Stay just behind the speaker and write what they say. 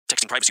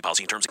Texting privacy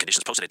policy and terms and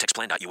conditions posted at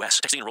textplan.us.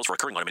 Texting enrolls for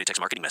recurring automated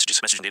text marketing messages.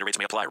 Message and data rates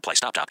may apply. Reply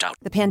stop, opt out.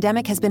 The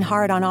pandemic has been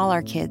hard on all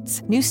our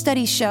kids. New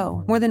studies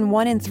show more than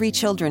 1 in 3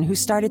 children who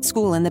started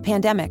school in the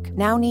pandemic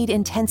now need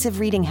intensive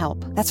reading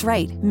help. That's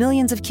right.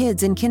 Millions of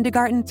kids in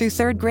kindergarten through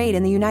 3rd grade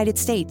in the United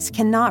States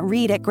cannot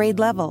read at grade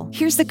level.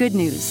 Here's the good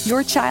news.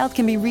 Your child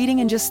can be reading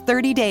in just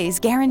 30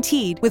 days,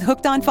 guaranteed, with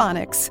Hooked on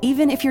Phonics.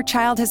 Even if your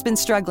child has been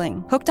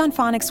struggling, Hooked on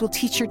Phonics will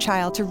teach your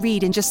child to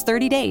read in just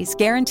 30 days,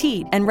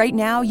 guaranteed. And right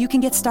now, you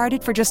can get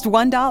started for just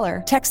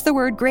 $1. Text the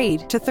word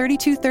GRADE to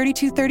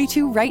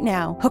 323232 right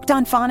now. Hooked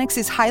on Phonics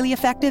is highly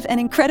effective and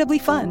incredibly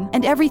fun.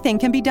 And everything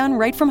can be done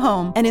right from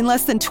home and in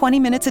less than 20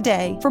 minutes a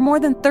day. For more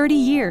than 30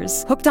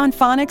 years, Hooked on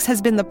Phonics has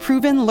been the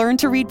proven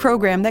learn-to-read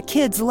program that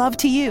kids love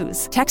to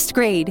use. Text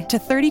GRADE to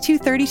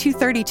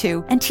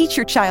 323232 and teach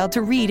your child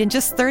to read in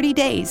just 30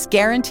 days,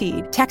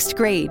 guaranteed. Text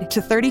GRADE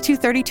to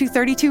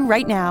 323232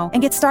 right now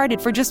and get started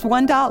for just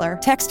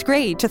 $1. Text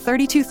GRADE to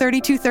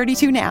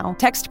 323232 now.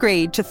 Text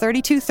GRADE to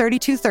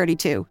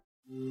 323232.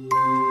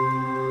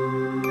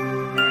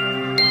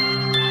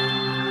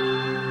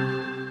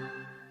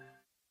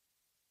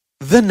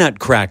 The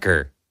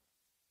Nutcracker.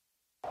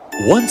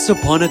 Once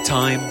upon a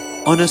time,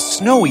 on a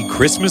snowy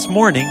Christmas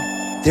morning,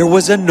 there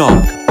was a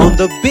knock on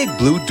the big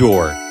blue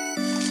door.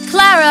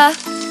 Clara,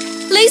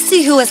 please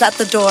see who is at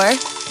the door.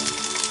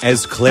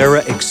 As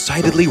Clara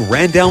excitedly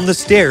ran down the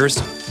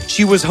stairs,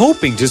 she was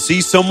hoping to see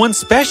someone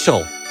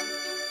special.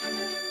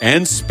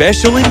 And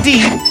special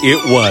indeed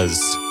it was.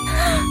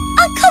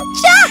 Uncle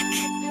Jack!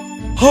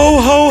 Ho,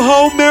 ho,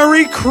 ho!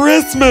 Merry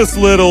Christmas,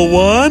 little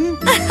one!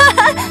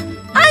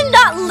 I'm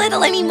not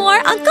little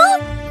anymore, Uncle.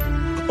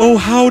 Oh,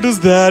 how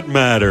does that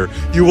matter?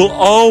 You will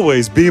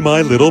always be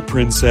my little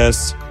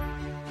princess.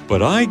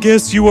 But I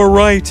guess you are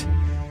right.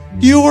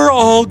 You are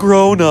all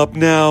grown up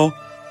now.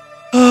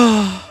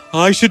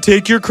 I should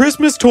take your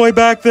Christmas toy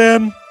back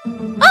then.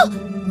 Oh,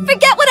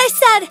 forget what I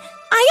said.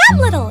 I am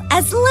little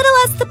as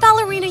the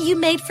ballerina you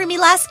made for me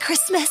last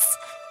Christmas.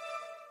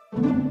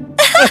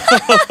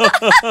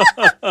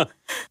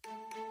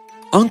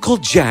 Uncle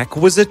Jack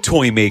was a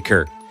toy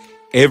maker.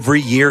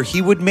 Every year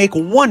he would make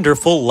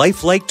wonderful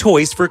lifelike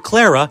toys for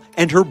Clara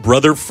and her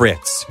brother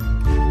Fritz.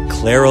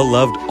 Clara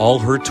loved all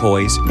her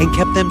toys and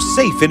kept them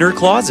safe in her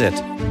closet.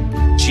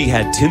 She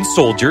had tin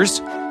soldiers,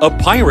 a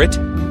pirate,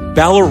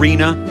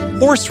 ballerina,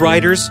 horse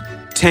riders,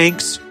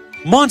 tanks,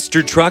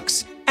 monster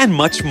trucks, and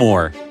much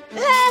more.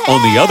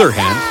 On the other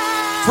hand,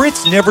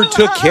 Fritz never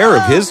took care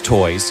of his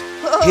toys.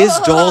 His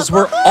dolls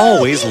were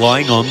always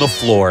lying on the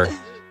floor.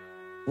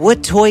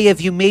 What toy have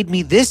you made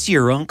me this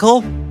year,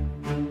 Uncle?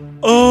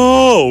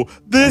 Oh,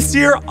 this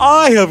year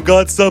I have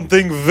got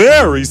something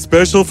very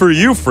special for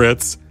you,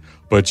 Fritz.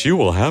 But you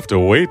will have to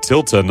wait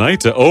till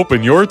tonight to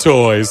open your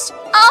toys.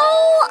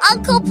 Oh,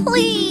 Uncle,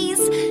 please.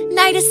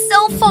 Night is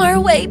so far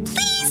away.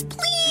 Please,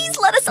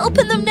 let us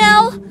open them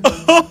now.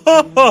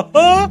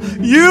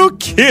 You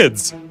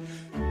kids!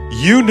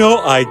 You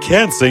know I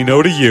can't say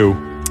no to you.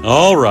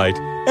 All right.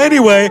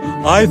 Anyway,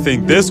 I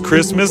think this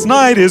Christmas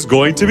night is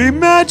going to be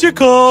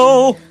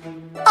magical.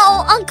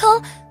 Oh,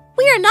 Uncle,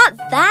 we are not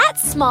that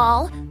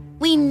small.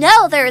 We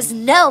know there is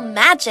no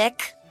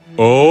magic.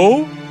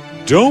 Oh?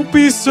 Don't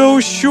be so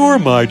sure,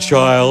 my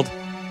child.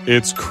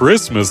 It's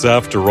Christmas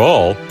after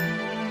all.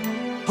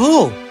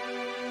 Oh,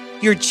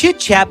 your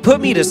chit-chat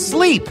put me to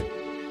sleep.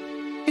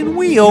 Can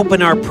we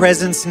open our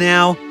presents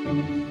now?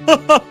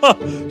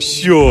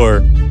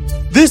 Sure.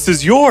 This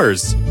is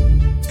yours.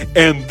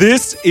 And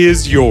this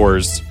is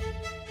yours.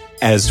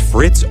 As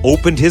Fritz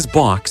opened his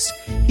box,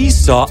 he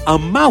saw a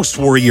mouse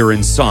warrior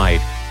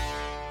inside.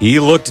 He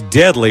looked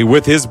deadly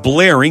with his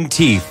blaring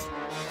teeth.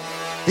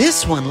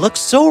 This one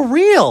looks so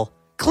real.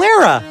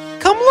 Clara,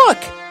 come look.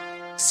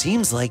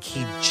 Seems like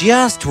he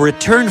just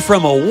returned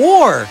from a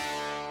war.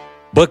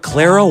 But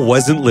Clara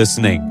wasn't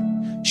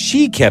listening.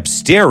 She kept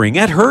staring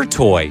at her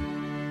toy.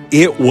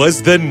 It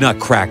was the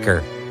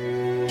Nutcracker.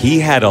 He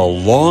had a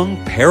long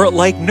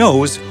parrot-like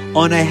nose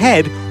on a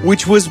head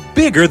which was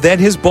bigger than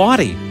his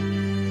body.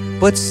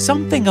 But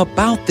something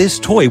about this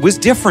toy was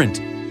different,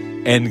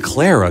 and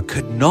Clara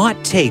could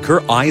not take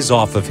her eyes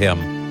off of him.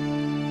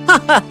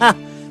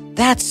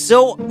 That's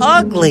so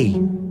ugly.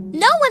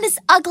 No one is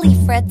ugly,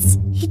 Fritz.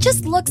 He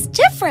just looks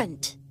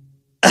different.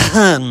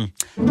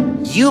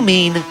 You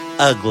mean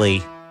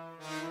ugly.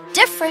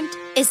 Different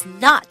is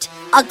not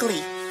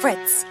ugly,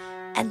 Fritz.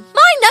 And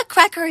my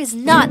Nutcracker is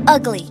not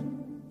ugly.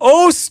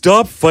 Oh,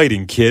 stop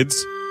fighting,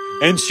 kids.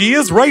 And she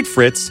is right,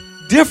 Fritz.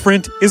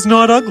 Different is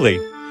not ugly.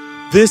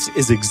 This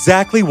is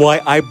exactly why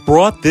I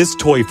brought this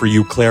toy for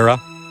you, Clara.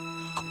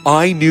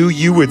 I knew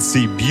you would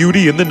see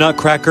beauty in the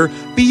Nutcracker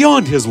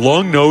beyond his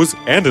long nose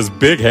and his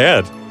big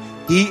head.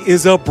 He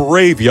is a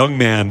brave young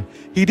man.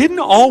 He didn't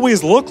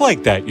always look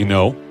like that, you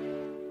know.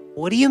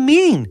 What do you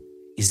mean?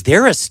 Is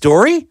there a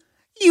story?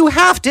 You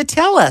have to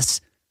tell us.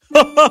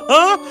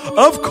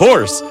 Of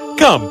course.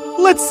 Come,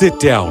 let's sit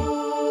down.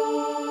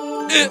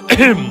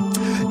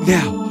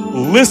 Now,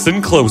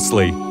 listen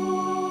closely.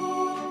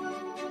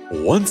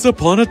 Once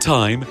upon a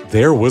time,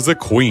 there was a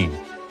queen.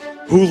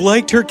 who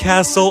liked her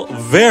castle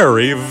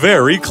very,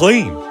 very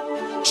clean.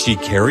 She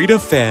carried a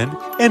fan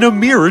and a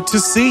mirror to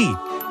see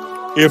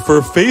if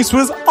her face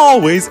was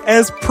always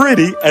as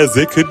pretty as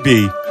it could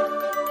be.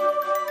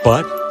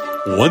 But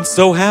once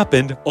so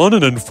happened, on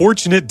an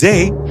unfortunate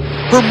day,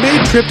 her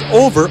maid tripped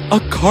over a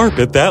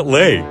carpet that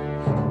lay.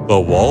 The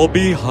wall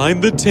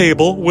behind the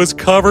table was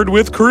covered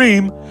with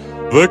cream.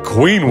 The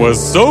queen was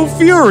so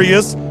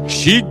furious,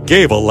 she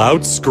gave a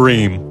loud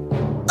scream.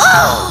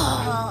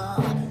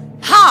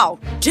 How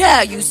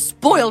dare you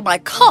spoil my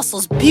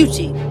castle's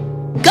beauty?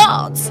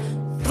 Guards,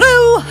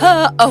 throw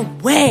her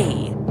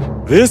away.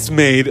 This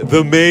made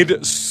the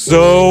maid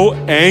so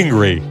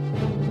angry.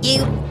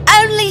 You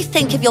only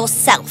think of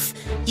yourself.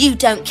 You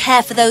don't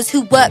care for those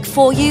who work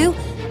for you.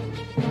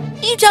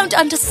 You don't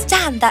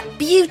understand that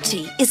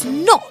beauty is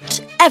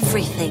not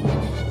everything.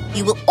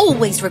 You will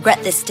always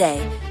regret this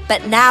day,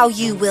 but now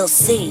you will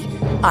see.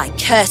 I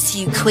curse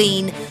you,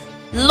 Queen.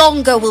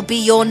 Longer will be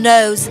your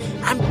nose,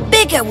 and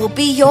bigger will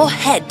be your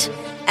head.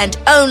 And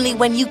only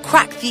when you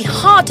crack the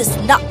hardest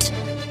nut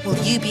will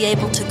you be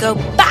able to go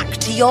back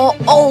to your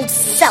old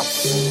self.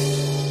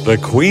 The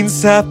queen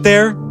sat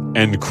there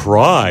and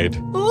cried.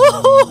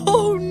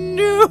 Oh,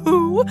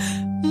 no!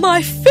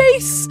 My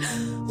face!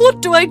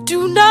 What do I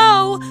do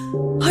now?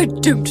 I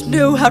don't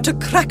know how to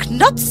crack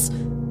nuts.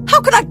 How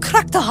can I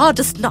crack the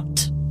hardest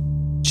nut?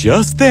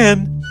 Just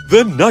then,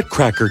 the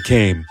Nutcracker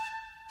came.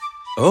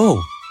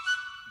 Oh,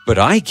 but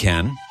I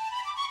can.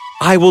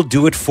 I will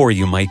do it for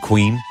you, my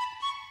queen.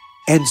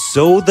 And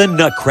so the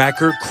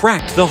Nutcracker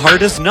cracked the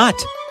hardest nut.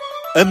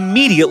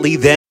 Immediately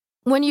then,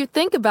 When you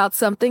think about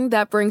something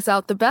that brings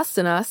out the best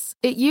in us,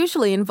 it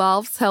usually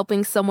involves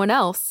helping someone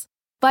else.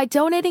 By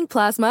donating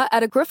plasma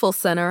at a Grifols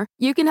Center,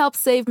 you can help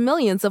save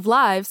millions of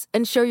lives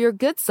and show your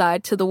good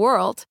side to the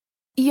world.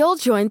 You'll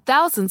join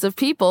thousands of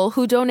people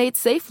who donate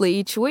safely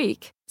each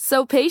week,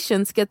 so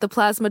patients get the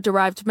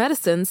plasma-derived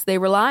medicines they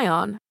rely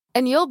on.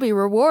 And you'll be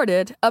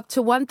rewarded up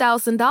to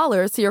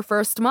 $1,000 your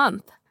first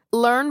month.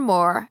 Learn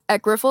more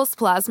at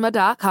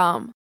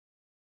grifolsplasma.com.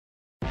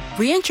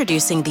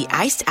 Reintroducing the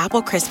Iced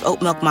Apple Crisp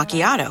Oat Milk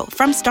Macchiato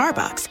from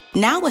Starbucks.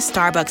 Now with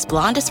Starbucks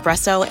Blonde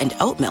Espresso and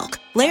Oat Milk,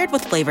 layered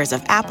with flavors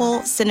of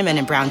apple, cinnamon,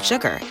 and brown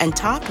sugar, and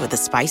topped with a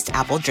spiced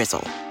apple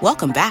drizzle.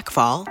 Welcome back,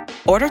 fall.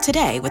 Order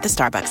today with the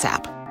Starbucks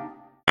app.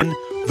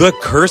 the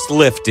curse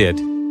lifted.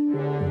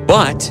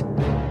 But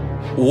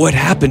what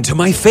happened to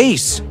my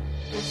face?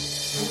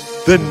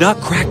 The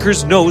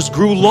Nutcracker's nose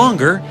grew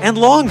longer and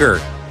longer,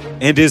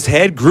 and his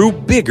head grew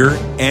bigger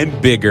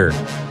and bigger.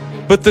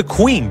 But the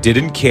queen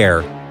didn't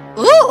care.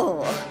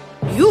 Ooh,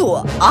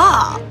 you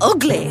are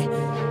ugly.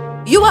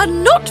 You are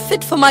not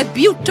fit for my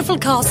beautiful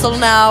castle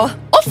now.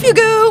 Off you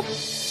go.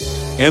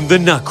 And the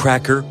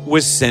Nutcracker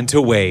was sent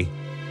away.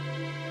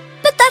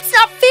 But that's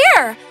not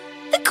fair.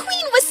 The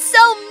queen was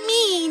so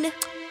mean.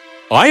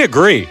 I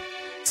agree.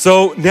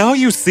 So now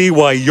you see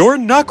why your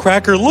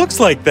Nutcracker looks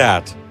like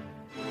that.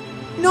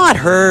 Not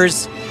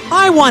hers.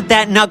 I want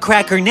that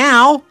Nutcracker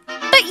now.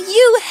 But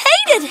you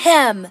hated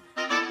him.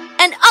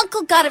 And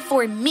Uncle got it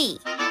for me.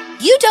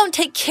 You don't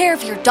take care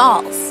of your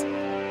dolls.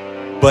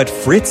 But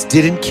Fritz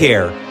didn't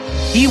care.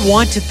 He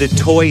wanted the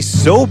toy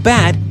so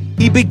bad,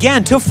 he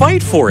began to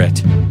fight for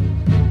it.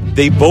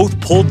 They both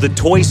pulled the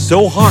toy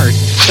so hard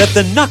that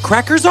the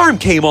Nutcracker's arm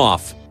came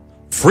off.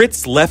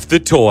 Fritz left the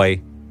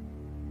toy.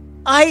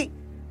 I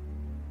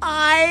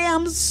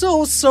am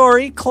so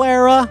sorry,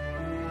 Clara.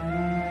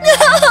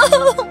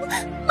 No!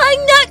 My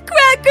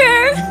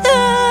Nutcracker!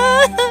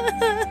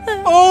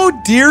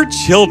 Oh, dear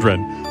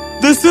children,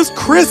 this is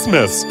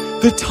Christmas,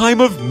 the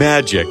time of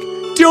magic.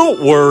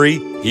 Don't worry,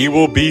 he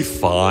will be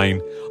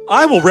fine.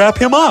 I will wrap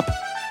him up.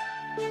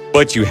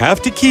 But you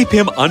have to keep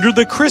him under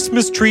the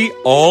Christmas tree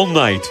all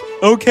night,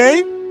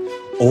 okay?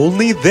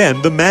 Only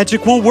then the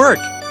magic will work.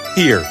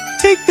 Here,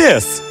 take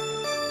this.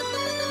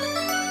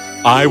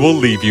 I will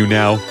leave you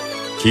now.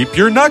 Keep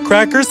your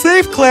Nutcracker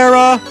safe,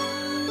 Clara.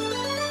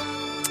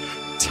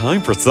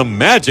 Time for some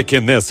magic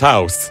in this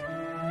house.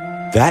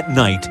 That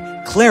night,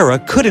 Clara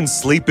couldn't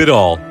sleep at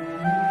all.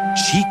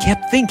 She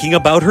kept thinking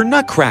about her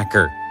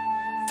Nutcracker.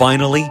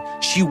 Finally,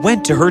 she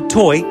went to her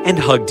toy and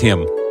hugged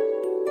him.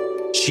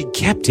 She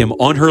kept him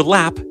on her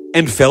lap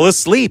and fell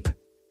asleep.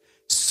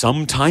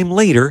 Sometime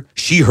later,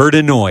 she heard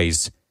a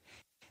noise.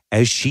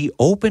 As she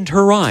opened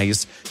her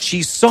eyes,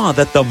 she saw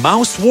that the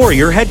mouse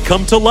warrior had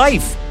come to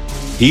life.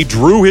 He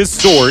drew his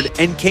sword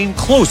and came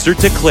closer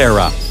to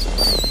Clara.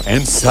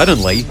 And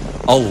suddenly,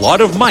 a lot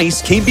of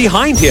mice came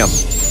behind him.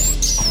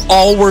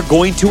 All were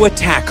going to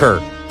attack her.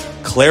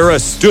 Clara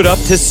stood up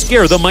to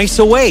scare the mice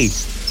away.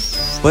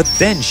 But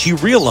then she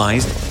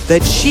realized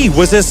that she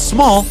was as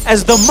small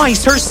as the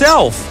mice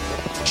herself.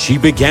 She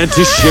began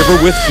to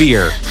shiver with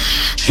fear.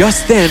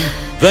 Just then,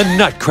 the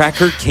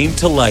Nutcracker came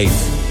to life.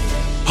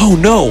 Oh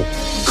no,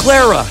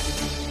 Clara!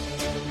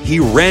 He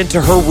ran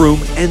to her room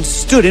and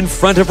stood in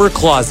front of her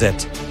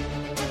closet.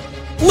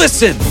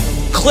 Listen,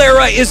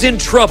 Clara is in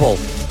trouble.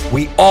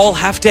 We all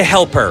have to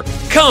help her.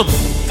 Come,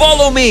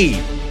 follow me.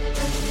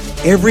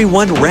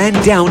 Everyone ran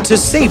down to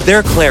save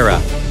their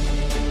Clara.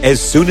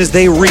 As soon as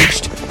they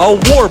reached a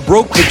war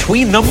broke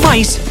between the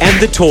mice and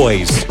the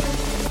toys.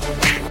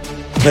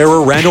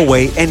 Clara ran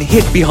away and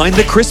hid behind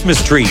the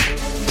Christmas tree.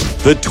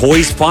 The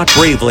toys fought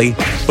bravely,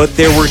 but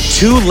there were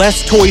 2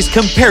 less toys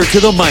compared to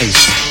the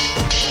mice.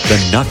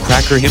 The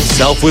Nutcracker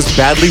himself was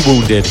badly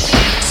wounded.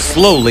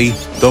 Slowly,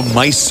 the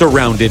mice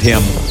surrounded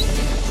him.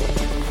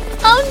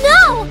 Oh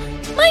no!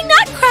 My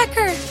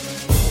Nutcracker!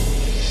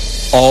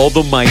 All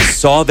the mice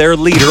saw their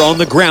leader on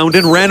the ground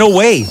and ran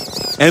away,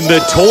 and the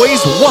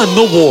toys won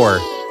the war.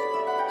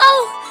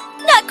 Oh,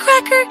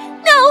 Nutcracker,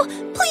 no!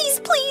 Please,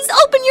 please,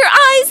 open your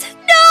eyes!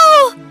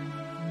 No!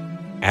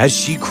 As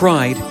she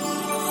cried,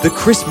 the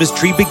Christmas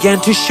tree began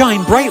to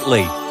shine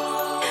brightly.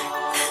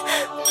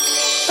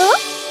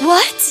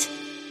 What?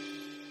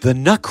 The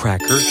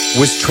Nutcracker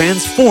was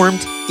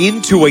transformed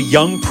into a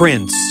young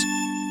prince.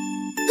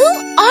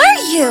 Who are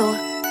you?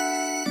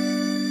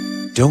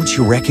 Don't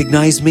you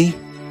recognize me?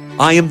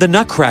 I am the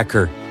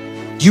Nutcracker.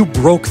 You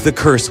broke the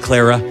curse,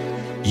 Clara.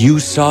 You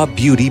saw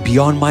beauty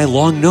beyond my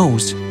long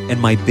nose and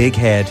my big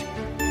head.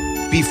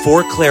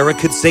 Before Clara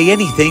could say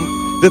anything,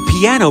 the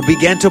piano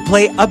began to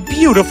play a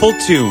beautiful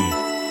tune.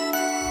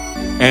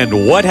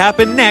 And what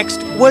happened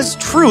next was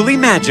truly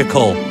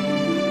magical.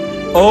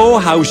 Oh,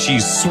 how she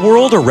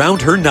swirled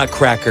around her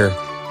Nutcracker.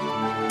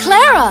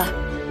 Clara,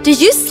 did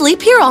you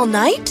sleep here all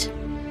night?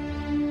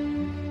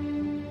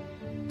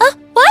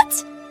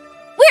 What?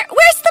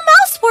 Where's the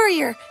mouse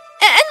warrior?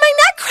 And my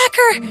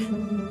Nutcracker?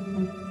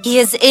 He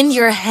is in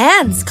your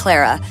hands,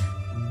 Clara.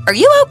 Are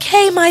you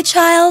okay, my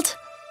child?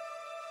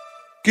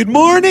 Good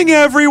morning,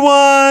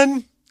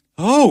 everyone.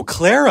 Oh,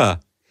 Clara,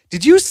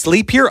 did you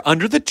sleep here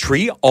under the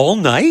tree all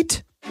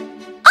night?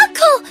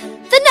 Uncle,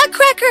 the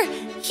Nutcracker!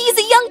 He's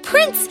a young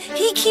prince.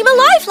 He came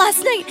alive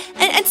last night,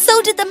 and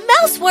so did the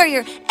mouse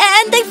warrior,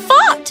 and they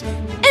fought.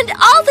 And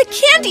all the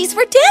candies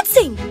were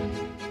dancing.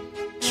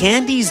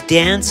 Candies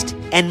danced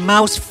and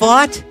Mouse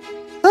fought?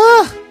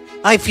 Ugh,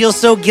 I feel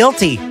so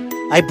guilty.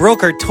 I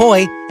broke her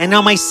toy, and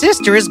now my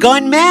sister has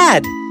gone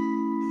mad.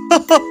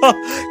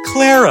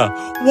 Clara,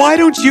 why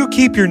don't you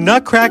keep your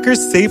Nutcracker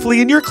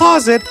safely in your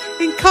closet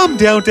and come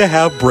down to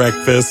have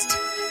breakfast?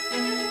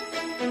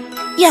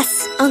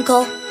 Yes,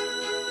 Uncle.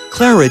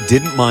 Clara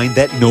didn't mind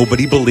that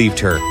nobody believed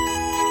her,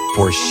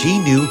 for she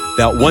knew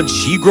that once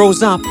she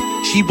grows up,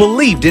 she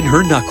believed in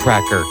her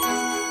Nutcracker.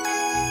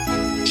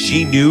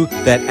 She knew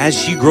that as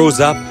she grows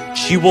up,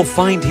 she will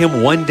find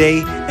him one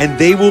day and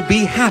they will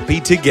be happy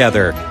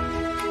together.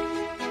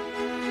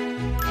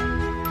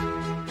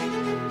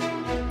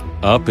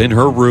 Up in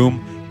her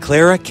room,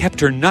 Clara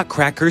kept her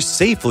Nutcracker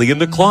safely in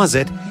the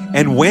closet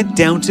and went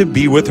down to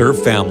be with her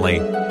family.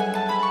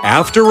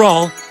 After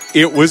all,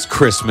 it was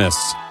Christmas,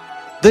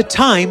 the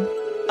time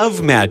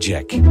of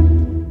magic.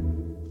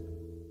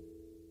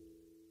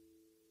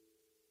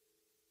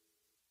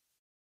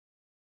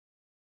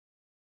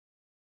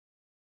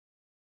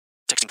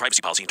 Texting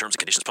privacy policy and terms and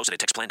conditions posted at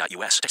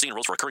textplan.us. Texting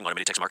enrolls for recurring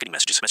automated text marketing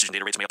messages. Message and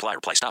data rates may apply.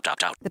 Reply stop to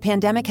opt out. The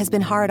pandemic has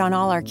been hard on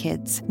all our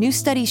kids. New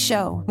studies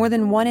show more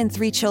than 1 in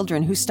 3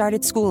 children who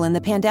started school in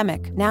the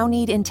pandemic now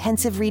need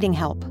intensive reading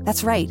help.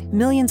 That's right.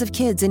 Millions of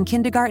kids in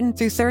kindergarten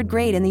through 3rd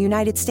grade in the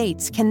United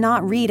States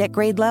cannot read at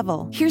grade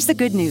level. Here's the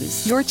good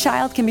news. Your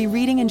child can be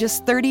reading in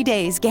just 30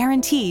 days,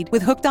 guaranteed,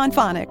 with Hooked on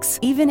Phonics.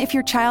 Even if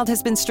your child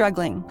has been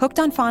struggling, Hooked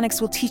on Phonics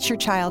will teach your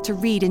child to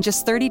read in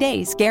just 30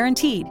 days,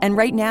 guaranteed. And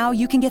right now,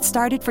 you can get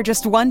started for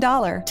just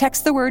 $1.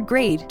 Text the word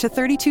GRADE to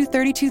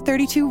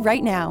 323232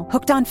 right now.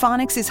 Hooked on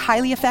Phonics is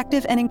highly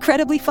effective and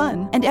incredibly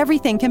fun, and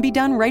everything can be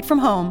done right from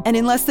home and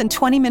in less than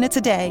 20 minutes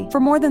a day. For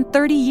more than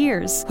 30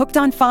 years, Hooked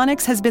on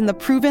Phonics has been the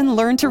proven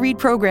learn-to-read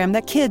program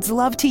that kids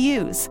love to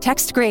use.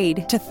 Text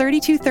GRADE to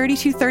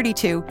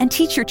 323232 and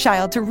teach your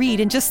child to read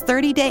in just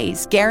 30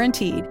 days,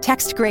 guaranteed.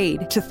 Text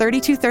GRADE to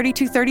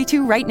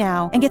 323232 right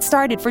now and get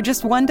started for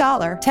just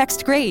 $1.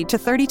 Text GRADE to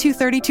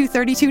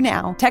 323232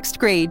 now. Text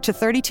GRADE to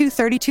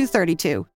 323232.